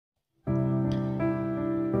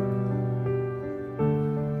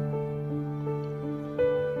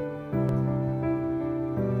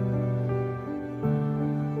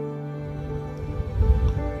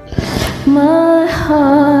My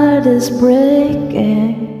heart is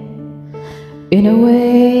breaking in a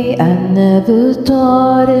way I never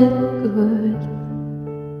thought it could.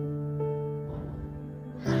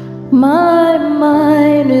 My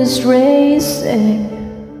mind is racing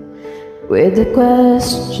with the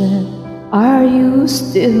question, are you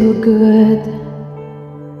still good?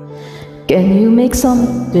 Can you make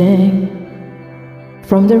something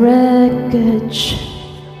from the wreckage?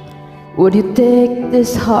 Would you take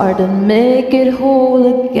this heart and make it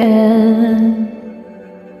whole again?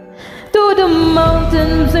 Though the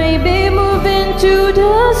mountains may be moving to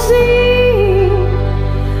the sea,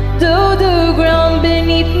 though the ground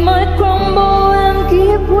beneath might crumble and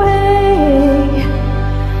give way,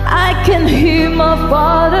 I can hear my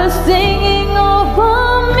Father singing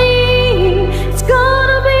over me. It's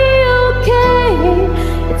gonna be okay,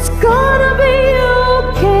 it's gonna be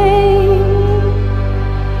okay.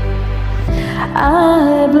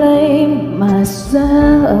 I blame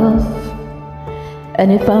myself,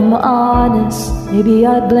 and if I'm honest, maybe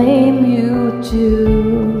I blame you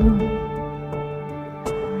too.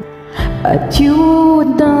 But you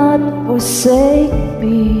would not forsake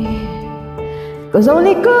me, 'cause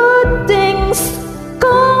only good things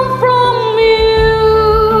come from you.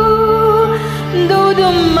 Though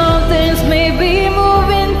the mountains may be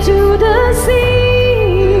moving to the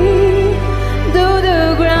sea, though the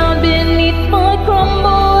ground beneath might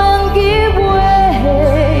crumble and give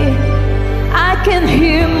way, I can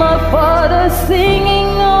hear my Father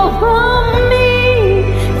singing over me.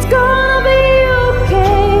 It's gonna be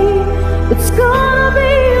okay, it's gonna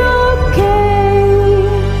be okay.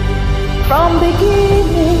 From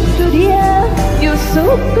beginning to the end, you're so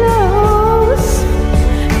close.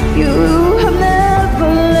 You have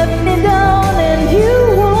never let me down, and you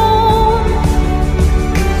won't.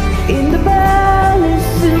 In the valleys,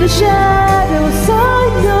 in the shadows, I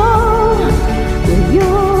know that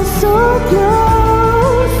you're so close.